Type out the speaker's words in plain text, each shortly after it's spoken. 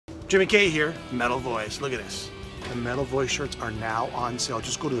Jimmy K here, Metal Voice. Look at this. The Metal Voice shirts are now on sale.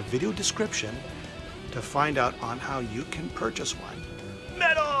 Just go to the video description to find out on how you can purchase one.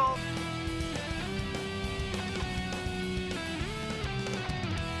 Metal!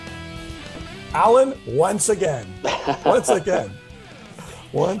 Alan, once again.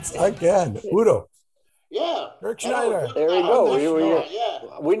 U.D.O. Yeah. Dirkschneider. There we go.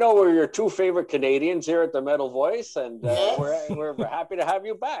 We know we're your two favorite Canadians here at the Metal Voice, and we're happy to have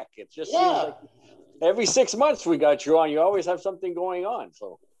you back. It just seems like every 6 months we got you on. You always have something going on.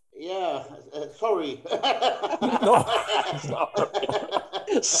 So yeah, sorry. No,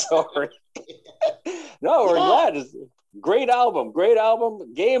 sorry. No, we're glad. It's great album.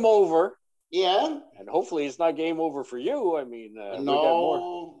 Game over. Yeah. And hopefully it's not game over for you. I mean, no. We got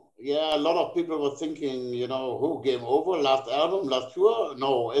more. Yeah, a lot of people were thinking, who game over, last album, last tour?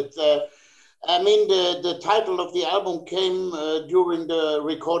 No, it's, I mean, the title of the album came during the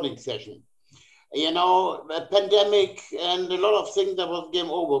recording session. A pandemic and a lot of things that was game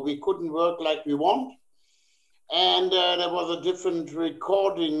over. We couldn't work like we want. And there was a different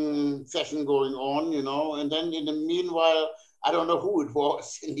recording session going on, and then in the meanwhile, I don't know who it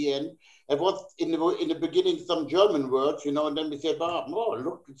was in the end. It was in the beginning some German words, and then we said, oh,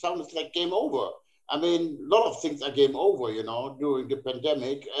 look, it sounds like game over. I mean, a lot of things are game over, during the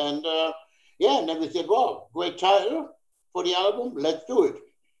pandemic. And and then we said, well, great title for the album, let's do it.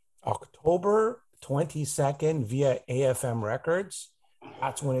 October 22nd via AFM Records.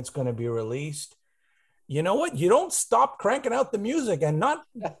 That's when it's going to be released. You know what? You don't stop cranking out the music, and not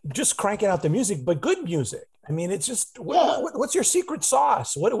just cranking out the music, but good music. I mean, it's just, what's your secret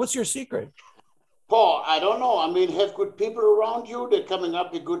sauce? What's your secret? Paul, I don't know. I mean, have good people around you. They're coming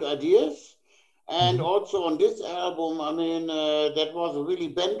up with good ideas. And also on this album, I mean, that was really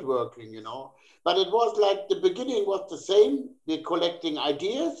band working, But it was like the beginning was the same. We're collecting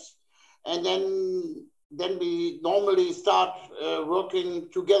ideas. And then we normally start working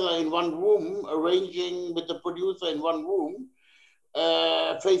together in one room, arranging with the producer in one room.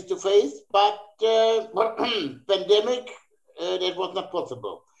 Face to face, but pandemic, that was not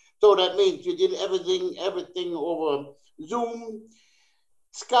possible. So that means we did everything over Zoom,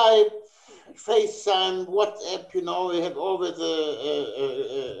 Skype, FaceTime, WhatsApp. We had always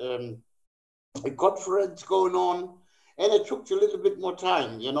a conference going on, and it took a little bit more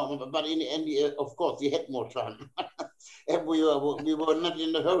time, But in the end, of course, we had more time, and we were not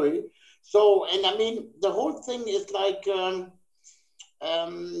in a hurry. So, and I mean, the whole thing is like.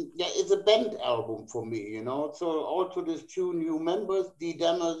 It's a band album for me, So also these two new members, D.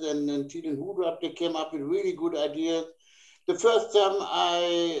 Dammers and Thielen Hudrap, they came up with really good ideas. The first time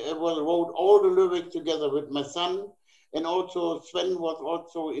I wrote all the lyrics together with my son, and also Sven was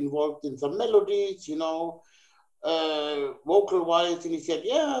also involved in some melodies, vocal-wise, and he said,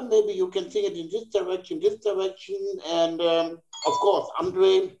 yeah, maybe you can sing it in this direction, and of course,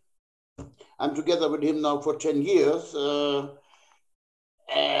 Andre, I'm together with him now for 10 years,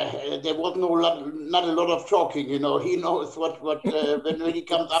 there was not a lot of talking, He knows what when he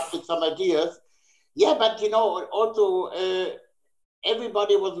comes up with some ideas. Yeah, but also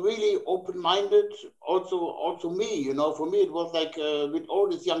everybody was really open-minded. Also me, For me, it was like with all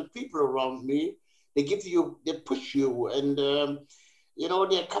these young people around me, they push you, and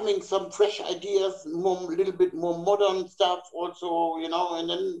they're coming some fresh ideas, a little bit more modern stuff, also, and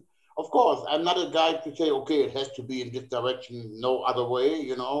then. Of course, I'm not a guy to say, okay, it has to be in this direction, no other way,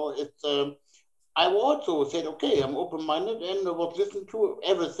 It's. I also said, okay, I'm open-minded and I was listening to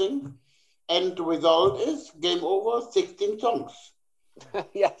everything. And the result is game over, 16 songs.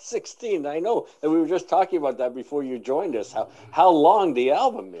 Yeah, 16, I know. And we were just talking about that before you joined us, how long the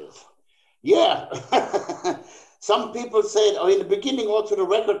album is. Yeah. Some people said, in the beginning, also the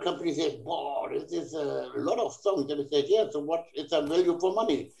record company said, wow, this is a lot of songs. And they said, yeah, so what? It's a value for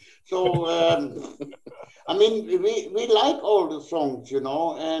money. So, I mean, we like all the songs,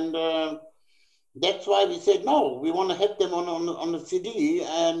 and that's why we said, no, we want to have them on the CD.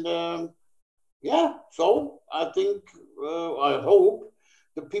 And so I think, I hope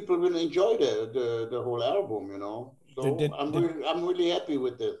the people will enjoy the whole album, So I'm really happy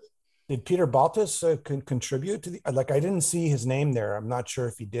with this. Did Peter Baltus contribute to the, I didn't see his name there. I'm not sure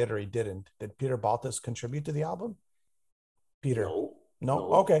if he did or he didn't. Did Peter Baltus contribute to the album? Peter?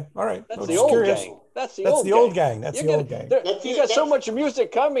 No? Okay. All right. That's the old gang. That's the old gang. That's the old gang. You got so much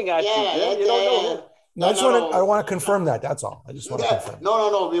music coming at you, Jim. You don't know. I want to confirm that. That's all. I just want to confirm.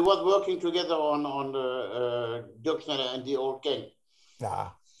 No. We was working together on the Dirkschneider and the old gang.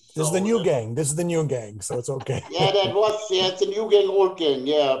 This is the new gang. This is the new gang, so it's okay. It's a new gang, old gang,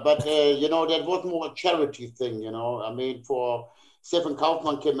 but, that was more a charity thing, I mean, for Stefan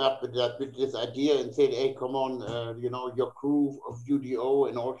Kaufmann came up with this idea and said, hey, come on, you know, your crew of U.D.O.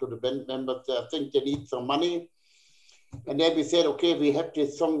 and also the band members, I think they need some money. And then we said, okay, we have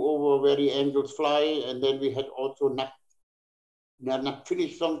this song over Where the Angels Fly. And then we had also not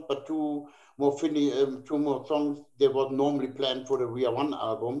finished songs, but two more songs that was normally planned for the We Are One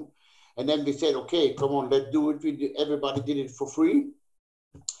album. And then we said, okay, come on, let's do it. Everybody did it for free.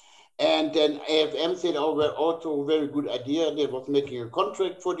 And then AFM said, oh, well, also a very good idea. They was making a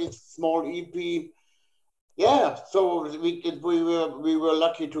contract for this small EP. Yeah, so we were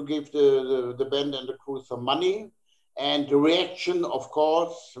lucky to give the band and the crew some money. And the reaction, of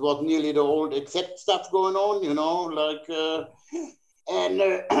course, was nearly the old Accept stuff going on, you know, like,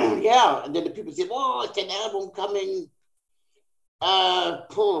 yeah. And then the people said, oh, it's an album coming.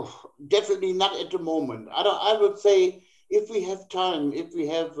 Definitely not at the moment. I would say, if we have time, if we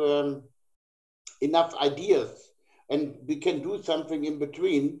have enough ideas and we can do something in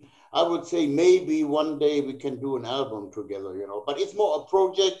between, I would say maybe one day we can do an album together, you know. But it's more a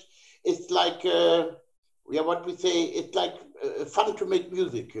project. It's like, what we say, it's like fun to make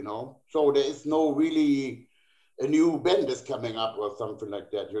music, you know. So there is no really a new band is coming up or something like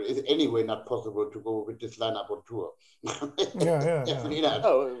that. It's anyway not possible to go with this lineup on tour. Definitely not.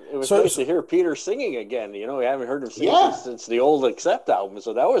 Oh, it was nice to hear Peter singing again. You know, we haven't heard him sing since the old Accept album,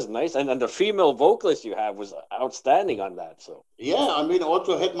 so that was nice. And the female vocalist you have was outstanding on that. So yeah, I mean,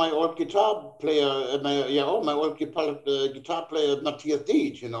 also had my old guitar player, my old guitar player Matthias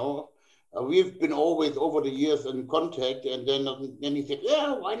Dietz. You know, we've been always over the years in contact, and then he said,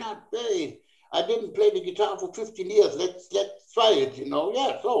 yeah, why not? Hey, I didn't play the guitar for 15 years. Let's try it, you know.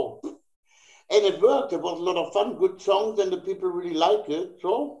 Yeah, so. And it worked. It was a lot of fun, good songs, and the people really liked it.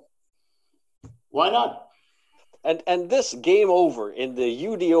 So why not? And this Game Over in the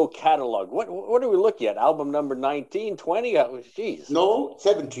U.D.O. catalog, what are we looking at? Album number 19, 20? Geez. No,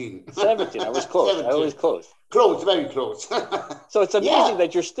 17. 17. I was close. 17. I was close. Close, very close. So it's amazing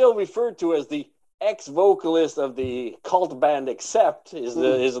that you're still referred to as the ex-vocalist of the cult band Accept is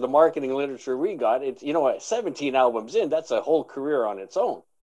the marketing literature we got. It's, you know, 17 albums in, that's a whole career on its own.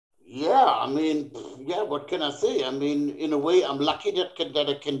 Yeah, I mean, yeah, what can I say? I mean, in a way, I'm lucky that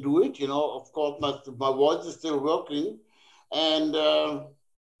I can do it. You know, of course, my voice is still working. And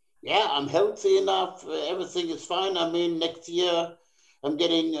yeah, I'm healthy enough. Everything is fine. I mean, next year, I'm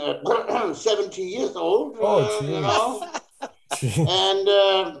getting 70 years old, you know.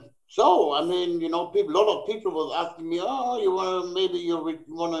 And so, I mean, you know, a lot of people was asking me, oh, you want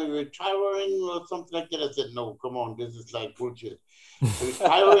to retiring or something like that. I said, no, come on, this is like bullshit.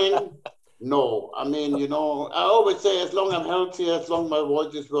 Retiring? No. I mean, you know, I always say as long as I'm healthy, as long as my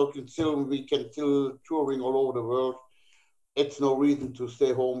voice is working still, we can still touring all over the world. It's no reason to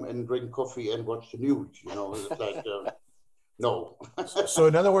stay home and drink coffee and watch the news, you know. It's like, no. So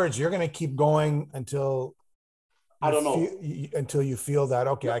in other words, you're going to keep going until... I don't know. Until you feel that,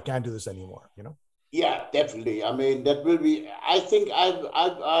 okay, I can't do this anymore, you know? Yeah, definitely. I mean, that will be, I think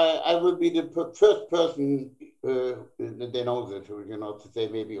I will be the first person that knows it, you know, to say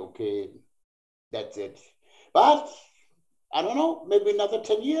maybe, okay, that's it. But I don't know, maybe another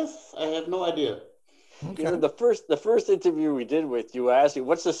 10 years. I have no idea. Okay. You know, the first interview we did with you, I asked you,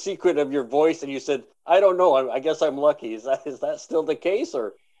 what's the secret of your voice? And you said, I don't know. I guess I'm lucky. Is that still the case,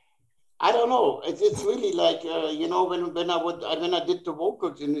 or? I don't know. It's really like you know, when I did the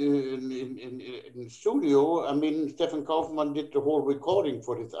vocals in the studio. I mean, Stefan Kaufmann did the whole recording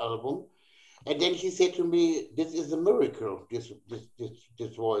for this album, and then he said to me, "This is a miracle. This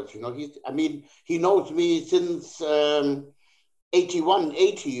voice. You know, he knows me since 81,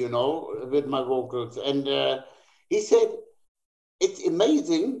 80. You know, with my vocals, and he said it's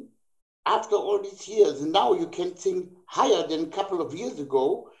amazing. After all these years, and now you can sing higher than a couple of years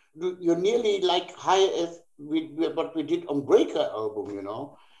ago. You're nearly like high as what we did on Breaker album, you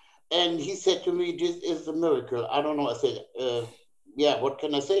know." And he said to me, "This is a miracle." I don't know. I said, "Yeah, what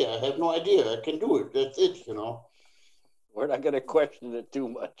can I say? I have no idea. I can do it. That's it, you know." We're not going to question it too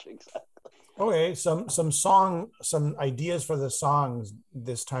much, exactly. Okay, some ideas for the songs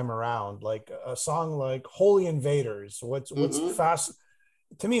this time around, like a song like "Holy Invaders." What's fast?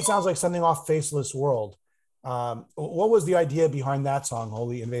 To me, it sounds like something off Faceless World. What was the idea behind that song,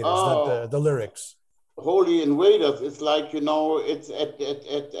 Holy Invaders? The lyrics. Holy Invaders is like, you know, it's at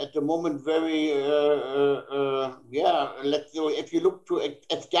the moment very let's say if you look to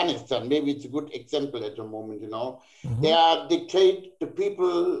Afghanistan, maybe it's a good example at the moment, you know. They are dictate the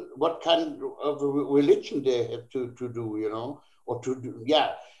people what kind of religion they have to do, you know, or to do,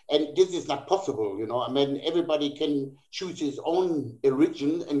 and this is not possible, you know. I mean, everybody can choose his own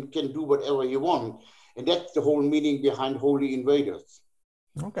religion and can do whatever he wants. And that's the whole meaning behind Holy Invaders.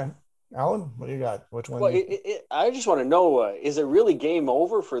 Okay. Alan, what do you got? Which one? Well, I just want to know, is it really game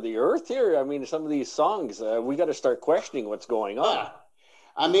over for the Earth here? I mean, some of these songs, we got to start questioning what's going on.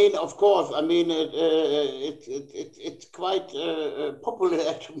 I mean, of course, I mean, it's quite popular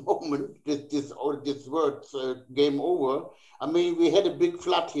at the moment, this word, game over. I mean, we had a big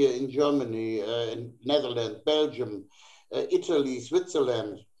flood here in Germany, in Netherlands, Belgium, Italy,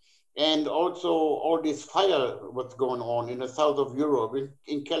 Switzerland, and also all this fire what's going on in the south of Europe,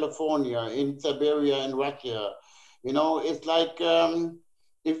 in California, in Siberia and Russia. You know, it's like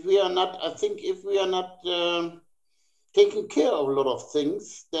if we are not taking care of a lot of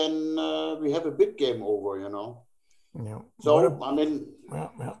things, then we have a big game over, you know. Yeah. So I mean,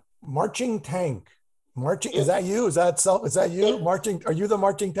 marching tank. Marching, is that you? Is that you? Marching, are you the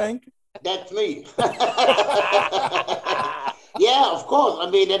marching tank? That's me. Yeah, of course. I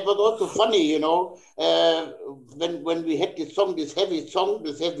mean, that was also funny, you know, when we had this heavy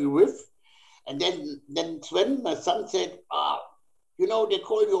riff, and then Sven, my son, said, you know, they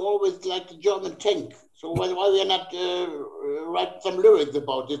call you always like the German tank. So why we are not write some lyrics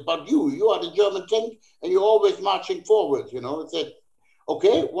about this? But you are the German tank, and you're always marching forward, you know. I said,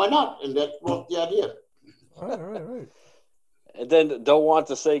 okay, why not? And that was the idea. Right. And then Don't Want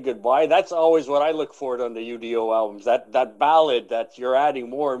to Say Goodbye. That's always what I look for on the U.D.O. albums. That ballad that you're adding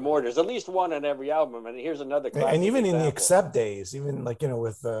more and more. There's at least one on every album. And here's another classic and even example. in the Accept days, even like, you know,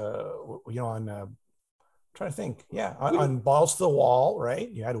 with on I'm trying to think, on Balls to the Wall,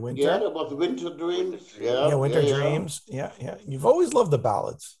 right? You had Winter. Yeah, about the Winter Dreams. Yeah, Winter Dreams. Yeah. You've always loved the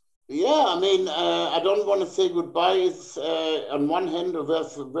ballads. Yeah, I mean, I Don't Want to Say Goodbye is on one hand a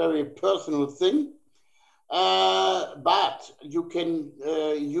very personal thing. But you can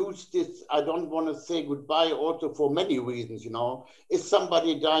use this I Don't Want to Say Goodbye also for many reasons, you know. Is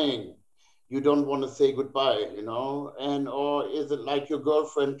somebody dying? You don't want to say goodbye, you know? And or is it like your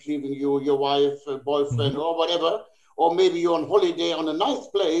girlfriend leaving you, your wife, boyfriend, or whatever? Or maybe you're on holiday on a nice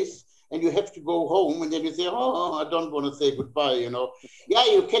place and you have to go home, and then you say, "Oh, I don't want to say goodbye," you know. Yeah,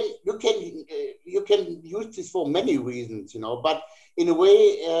 you can use this for many reasons, you know. But in a way,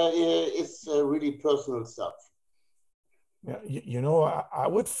 it's really personal stuff. Yeah, you know, I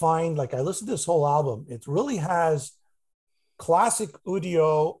would find, like, I listened to this whole album. It really has classic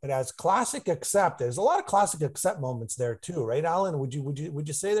U.D.O. It has classic Accept. There's a lot of classic Accept moments there too, right, Alan? Would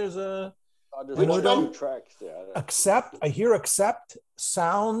you say there's a few tracks there? Accept? I hear Accept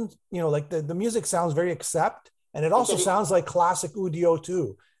sound, you know, like the music sounds very Accept, and it also sounds like classic U.D.O.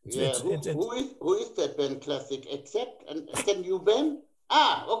 too. Who is that band? Classic Accept? And can you, Ben?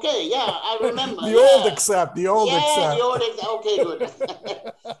 Okay, yeah, I remember. The old Accept. Accept. Okay, good.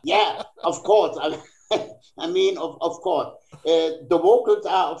 Yeah, of course. I mean, of course. The vocals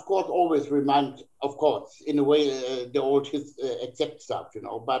are, of course, always remind, of course, in a way, the old Accept stuff, you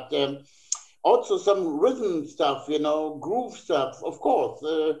know. But also some rhythm stuff, you know, groove stuff, of course.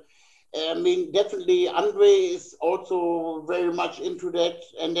 I mean, definitely Andre is also very much into that,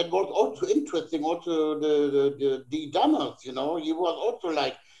 and that was also interesting. Also, the drummers, you know, he was also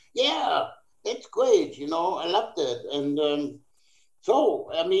like, yeah, that's great, you know, I love that. And so,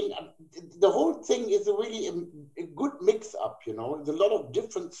 I mean, the whole thing is really a good mix-up, you know. There's a lot of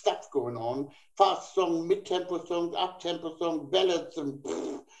different stuff going on: fast song, mid-tempo songs, up-tempo songs, ballads, and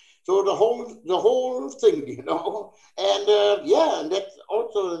so the whole thing, you know. And and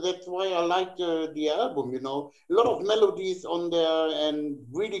that's why I like the album, you know. A lot of melodies on there and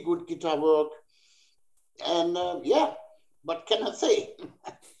really good guitar work. And what can I say?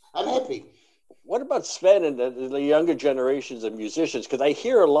 I'm happy. What about Sven and the younger generations of musicians? Because I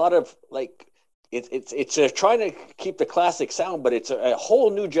hear a lot of, like, it's trying to keep the classic sound, but it's a whole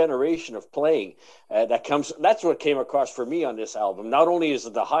new generation of playing that comes. That's what came across for me on this album. Not only is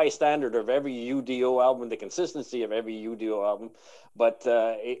it the high standard of every U.D.O. album, the consistency of every U.D.O. album, but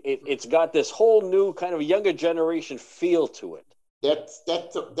it's got this whole new kind of younger generation feel to it. I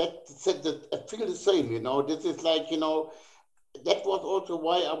feel the same, you know. This is like, you know, that was also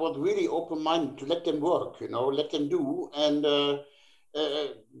why I was really open-minded to let them work, you know, let them do. And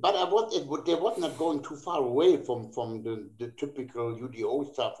but they was not going too far away from the typical U.D.O.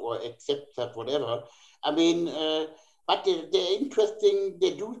 stuff or Accept stuff, whatever. I mean, but they're interesting.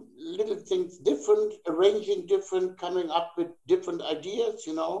 They do little things different, arranging different, coming up with different ideas,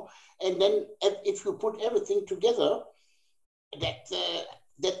 you know. And then if you put everything together,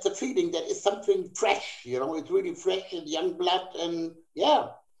 that's a feeling that is something fresh, you know. It's really fresh and young blood, and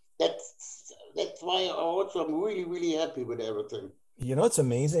that's why I'm really, really happy with everything. You know, it's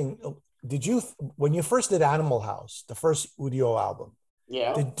amazing. Did you, when you first did Animal House, the first U.D.O. album,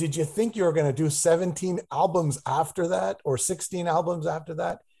 Yeah. Did you think you were going to do 17 albums after that or 16 albums after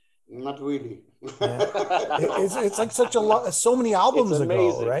that? Not really. Yeah. It's like such a lot, so many albums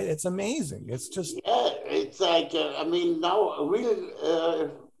ago, right? It's amazing. It's just, yeah, it's like, I mean, now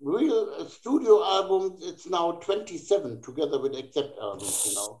real studio albums, it's now 27 together with Accept albums,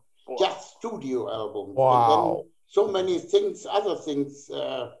 you know, wow. Just studio albums. Wow. And then so many things, other things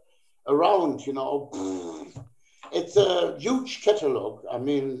around, you know. It's a huge catalog. I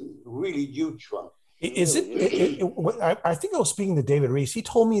mean, really huge one. Is I think I was speaking to David Reese. He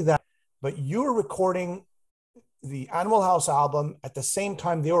told me that, but you were recording the Animal House album at the same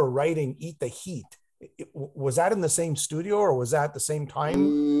time they were writing Eat the Heat. Was that in the same studio or was that at the same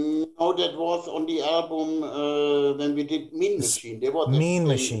time? No, that was on the album when we did Mean Machine. Mean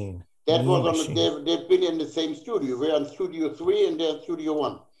Machine. That was on. They've been in the same studio. We're on Studio 3 and they're Studio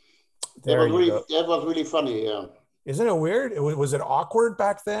 1. That was really funny. Yeah. Isn't it weird? Was it awkward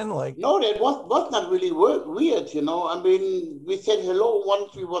back then? Like no, that was not really weird. You know, I mean, we said hello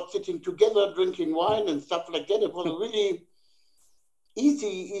once we were sitting together drinking wine and stuff like that. It was really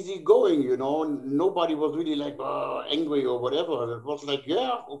easy going. You know, nobody was really like angry or whatever. It was like,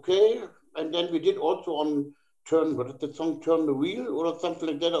 yeah, okay. And then we did also on what is the song, Turn the Wheel or something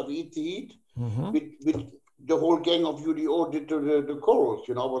like that of Eat the Heat. Mm-hmm. With the whole gang of U.D.O did the chorus.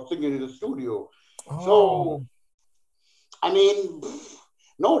 You know, I was singing in the studio. Oh. So. I mean,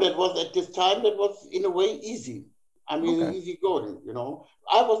 no, that was at this time, that was in a way easy. I mean, easy going, you know.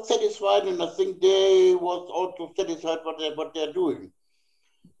 I was satisfied and I think they was also satisfied what they're doing,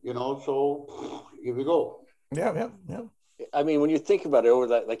 you know, so here we go. Yeah. I mean, when you think about it over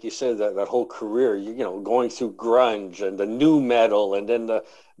that, like you said, that whole career, you know, going through grunge and the new metal and then the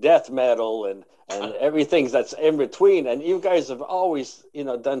death metal and everything that's in between. And you guys have always, you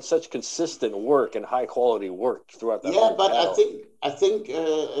know, done such consistent work and high quality work throughout that. Yeah, but I think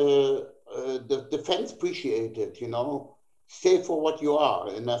the fans appreciate it, you know, stay for what you are.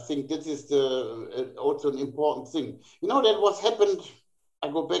 And I think this is also an important thing. You know, that was happened, I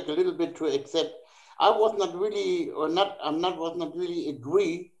go back a little bit to Accept. I was not really, was not really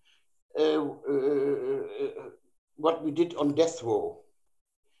agree what we did on Death Row.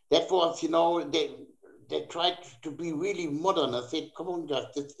 That was, you know, they tried to be really modern. I said, come on, guys,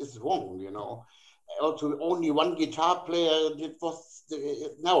 this is wrong, you know. Also, only one guitar player, it was,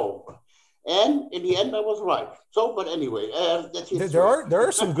 no. And in the end, I was right. So, but anyway, that's it. There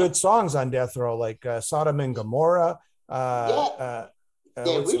are some good songs on Death Row, like Sodom and Gomorrah.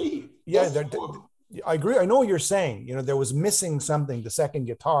 Really. Yeah, I agree. I know what you're saying. You know, there was missing something, the second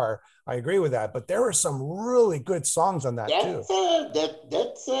guitar. I agree with that. But there were some really good songs on that too.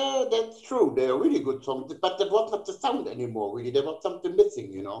 That's true. They are really good songs. But there was not the sound anymore, really. There was something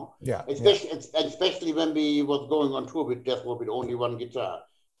missing, you know? Yeah. Especially when we was going on tour with Death Row with only one guitar.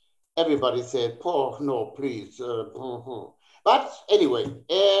 Everybody said, "Oh, no, please." But anyway,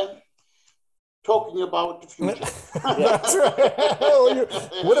 talking about the future. That's right.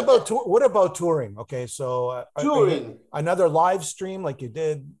 What about touring? Okay, so touring. Another live stream like you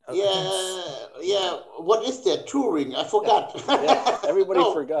did. Yeah. What is that? Touring? I forgot. Yeah, everybody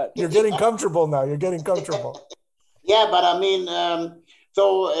forgot. You're getting comfortable now. You're getting comfortable. Yeah, but I mean,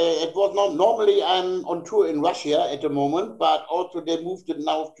 so it was not normally. I'm on tour in Russia at the moment, but also they moved it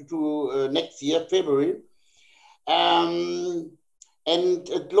now to next year, February. And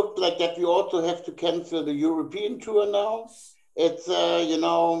it looked like that we also have to cancel the European tour now. It's, you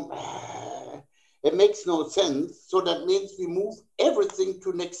know, it makes no sense. So that means we move everything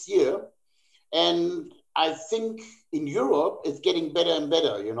to next year. And I think in Europe, it's getting better and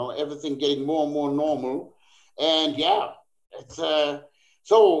better, you know, everything getting more and more normal. And yeah, it's,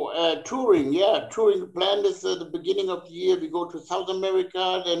 touring, touring plan is the beginning of the year. We go to South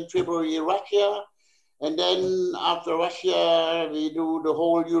America, then February, Russia. And then after Russia, we do the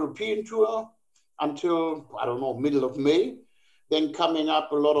whole European tour until, I don't know, middle of May. Then coming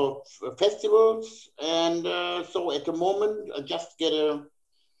up a lot of festivals. And so at the moment, I just get a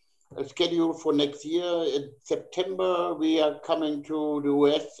schedule for next year. In September, we are coming to the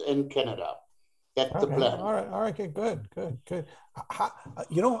US and Canada. That's the plan. All right. Okay, good.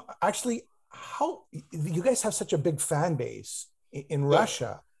 You know, actually, how you guys have such a big fan base in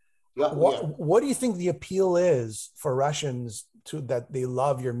Russia. What do you think the appeal is for Russians that they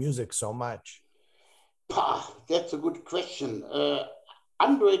love your music so much? That's a good question.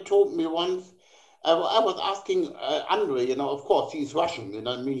 Andre told me once, I was asking Andre, you know, of course, he's Russian. You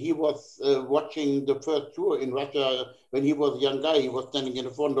know, I mean, he was watching the first tour in Russia when he was a young guy. He was standing in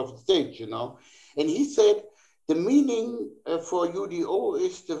the front of the stage, you know. And he said, the meaning for U.D.O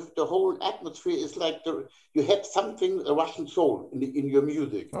is the whole atmosphere is like you have something, a Russian soul in your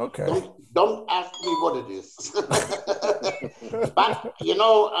music. Okay. Don't ask me what it is. But, you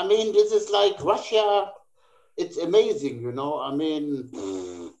know, I mean, this is like Russia. It's amazing, you know. I mean,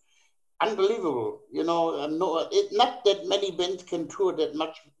 unbelievable. You know, not that many bands can tour that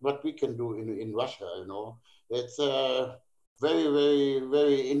much what we can do in Russia, you know. It's very, very,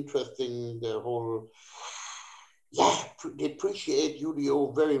 very interesting, the whole... Yeah, they appreciate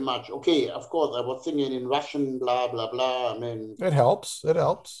U.D.O very much. Okay, of course, I was singing in Russian, blah, blah, blah. I mean... It helps. It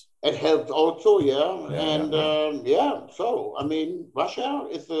helps. It helped also, yeah. So, I mean, Russia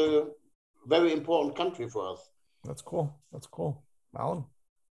is a very important country for us. That's cool. That's cool. Alan?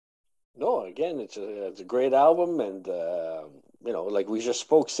 No, again, it's a great album, and you know, like we just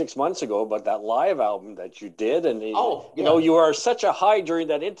spoke 6 months ago about that live album that you did, and you know, you are such a high during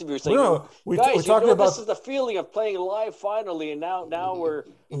that interview saying, we're talking about this is the feeling of playing live finally, and now we're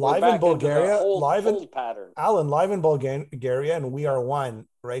live back in Bulgaria, into the live in pattern. Alan, live in Bulgaria, and We Are One,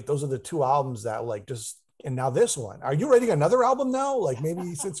 right? Those are the two albums that like just, and now this one. Are you writing another album now? Like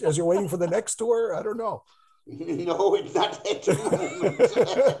maybe since as you're waiting for the next tour? I don't know. No, it's not at the moment.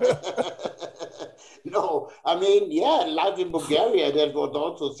 No, I mean, yeah, live in Bulgaria, that was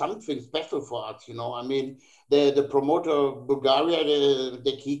also something special for us, you know. I mean, the promoter of Bulgaria,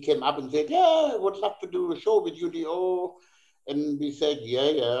 he came up and said, yeah, I would love to do a show with U.D.O. And we said,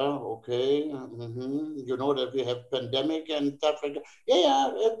 yeah, okay. You know that we have pandemic and stuff like that.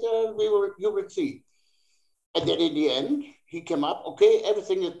 You will see. And then in the end, he came up, okay,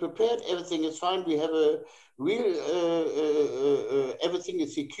 everything is prepared, everything is fine. We have a real, everything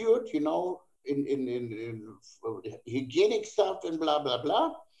is secured, you know, in hygienic stuff and blah, blah,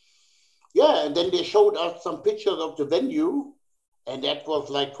 blah. Yeah, and then they showed us some pictures of the venue, and that was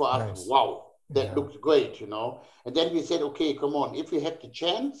like for us, nice. Wow, that looks great, you know. And then we said, okay, come on, if we have the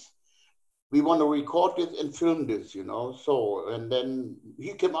chance, we want to record this and film this, you know. So, and then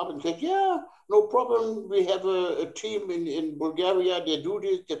he came up and said, yeah, no problem. We have a team in Bulgaria. They do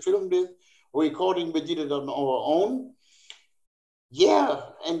this, they film this, recording, we did it on our own. Yeah,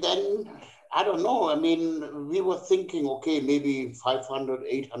 and then, I don't know. I mean, we were thinking, okay, maybe 500,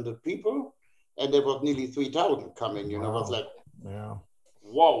 800 people, and there was nearly 3,000 coming, you know. It was like,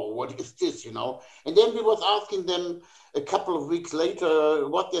 wow, what is this, you know? And then we was asking them a couple of weeks later,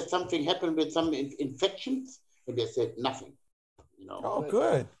 what did something happen with some infections? And they said nothing, you know. Oh,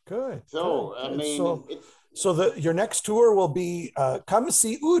 good. So, good. I mean... So your next tour will be, come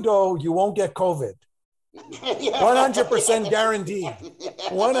see U.D.O, you won't get COVID. 100% guaranteed.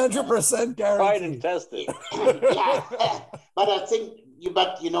 100% guaranteed. Tried and tested. But I think,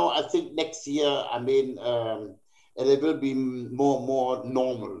 I think next year, I mean, it will be more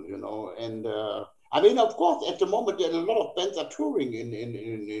normal, you know. And I mean, of course, at the moment, there are a lot of bands are touring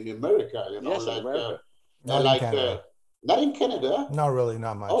in America, you know. Yes, like, America. Not in Canada. Not really,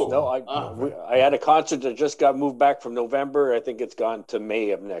 not much. Oh, no, I had a concert that just got moved back from November. I think it's gone to May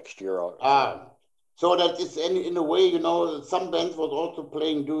of next year. So that is in a way, you know, some bands was also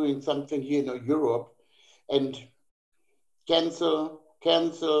doing something here in Europe, and cancel.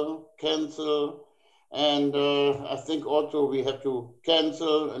 And I think also we have to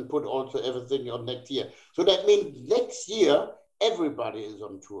cancel and put also everything on next year. So that means next year, everybody is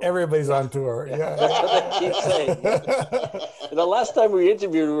on tour. Everybody's on tour, yeah. That's what I keep saying. And the last time we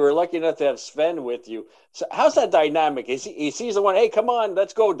interviewed, we were lucky enough to have Sven with you. So how's that dynamic? He sees the one, hey, come on,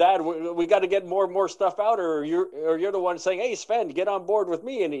 let's go, Dad. We got to get more stuff out, or you're the one saying, hey, Sven, get on board with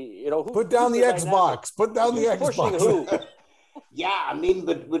me. And he, you know, put down the Xbox. Put down the Xbox. Pushing who? Yeah, I mean,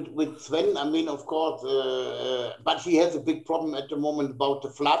 with Sven, I mean, of course, but he has a big problem at the moment about the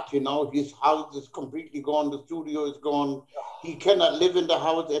flood, you know. His house is completely gone, the studio is gone. He cannot live in the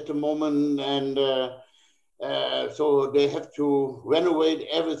house at the moment, and so they have to renovate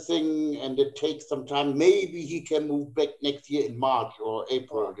everything, and it takes some time. Maybe he can move back next year in March or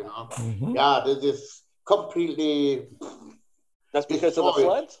April, you know. Mm-hmm. Yeah, this is completely... That's because of the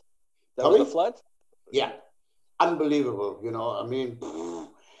flood? That was the flood? Yeah. Unbelievable, you know, I mean,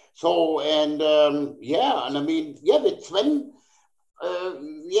 so, and and I mean, with Sven,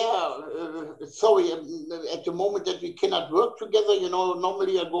 sorry, at the moment that we cannot work together, you know,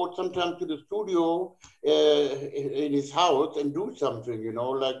 normally I go sometimes to the studio in his house and do something, you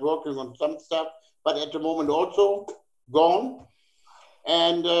know, like working on some stuff, but at the moment also gone.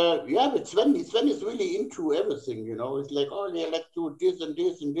 And with Sven is really into everything, you know, it's like, oh yeah, let's do this and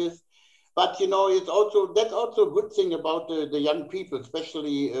this and this. But, you know, that's also a good thing about the young people,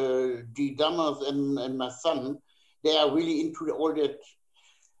 especially the Dammers and my son. They are really into all that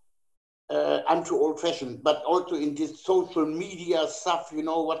I'm too old-fashioned, but also in this social media stuff, you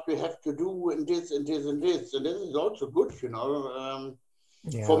know, what we have to do and this and this and this. And this is also good, you know.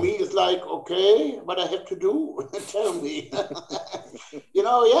 For me, it's like, okay, what I have to do, tell me. You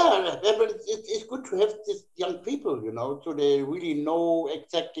know, yeah, but it's good to have these young people, you know, so they really know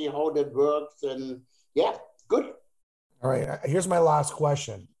exactly how that works. And yeah, good. All right, here's my last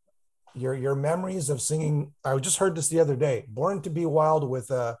question. Your memories of singing, I just heard this the other day, Born to Be Wild with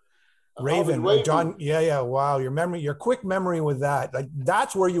Raven, John. Yeah. Wow. Your quick memory with that, like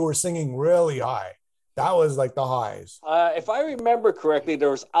that's where you were singing really high. That was like the highs. If I remember correctly,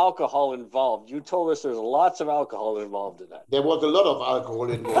 there was alcohol involved. You told us there's lots of alcohol involved in that. There was a lot of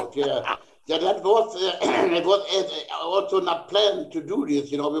alcohol involved, yeah. That was, it was also not planned to do this,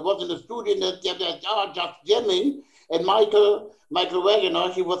 you know. We was in the studio and just jamming, and Michael Wagoner,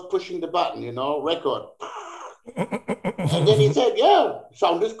 he was pushing the button, you know, record. And then he said, yeah,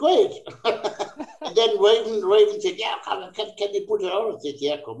 sound is great. And then Raven said, yeah, can you put it on? I said,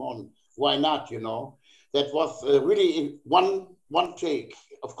 yeah, come on, why not, you know? That was really one take,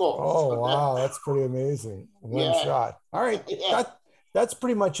 of course. Oh, wow, that's pretty amazing. One shot. All right, that's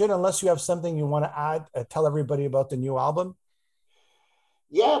pretty much it, unless you have something you want to add, tell everybody about the new album.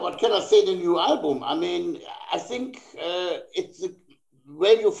 Yeah, what can I say, the new album? I mean, I think it's a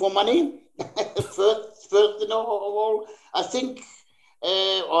value for money. first, you know, I think,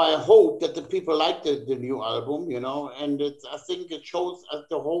 or I hope that the people like the new album, you know, and I think it shows us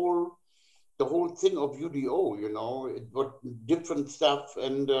the whole thing of U.D.O, you know, it got different stuff,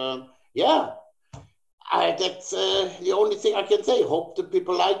 and that's the only thing I can say. Hope the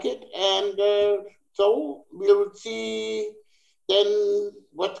people like it, and so we'll see then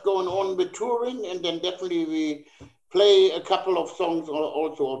what's going on with touring, and then definitely we play a couple of songs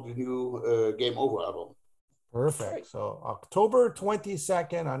also of the new Game Over album. Perfect. So October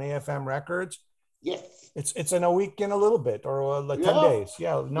 22nd on AFM Records. Yes. It's in a week and a little bit, or like 10 days.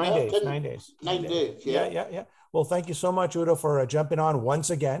 Yeah, 9 days. 9 days. 9 days. Yeah. Well, thank you so much, U.D.O, for jumping on once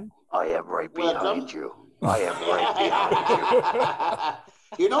again. I am right behind you. I am right behind you.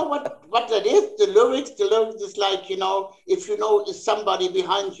 You know what that is? The lyrics is like, you know, if you know there's somebody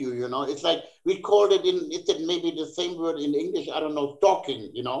behind you, you know, it's like we called it is it maybe the same word in English? I don't know,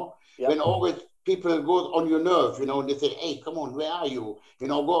 stalking, you know, when always people go on your nerve, you know, and they say, hey, come on, where are you? You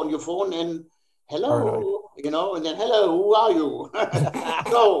know, go on your phone and hello, you know, and then hello, who are you?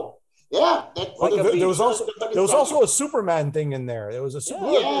 So yeah, that's there was also a Superman thing in there. There was a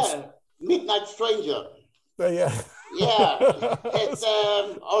Midnight Stranger. Yeah. It's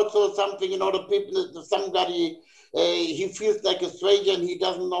also something, you know, the people, somebody, he feels like a stranger and he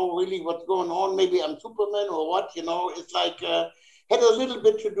doesn't know really what's going on. Maybe I'm Superman or what, you know. It's like, had a little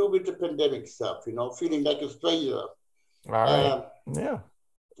bit to do with the pandemic stuff, you know, feeling like a stranger. All right.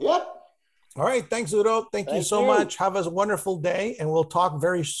 Yep. All right. Thanks, U.D.O. Thank you so much. Have a wonderful day, and we'll talk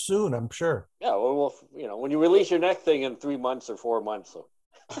very soon, I'm sure. Yeah, well, we'll, you know, when you release your next thing in 3 months or 4 months. So.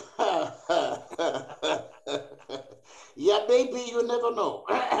 Yeah, baby, you never know.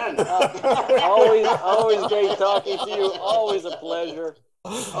 Always great talking to you. Always a pleasure.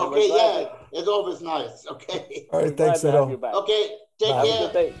 Okay, it's always nice. Okay. All right, thanks, U.D.O. Okay, take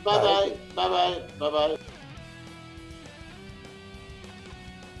care. Bye-bye. Bye-bye. Bye-bye.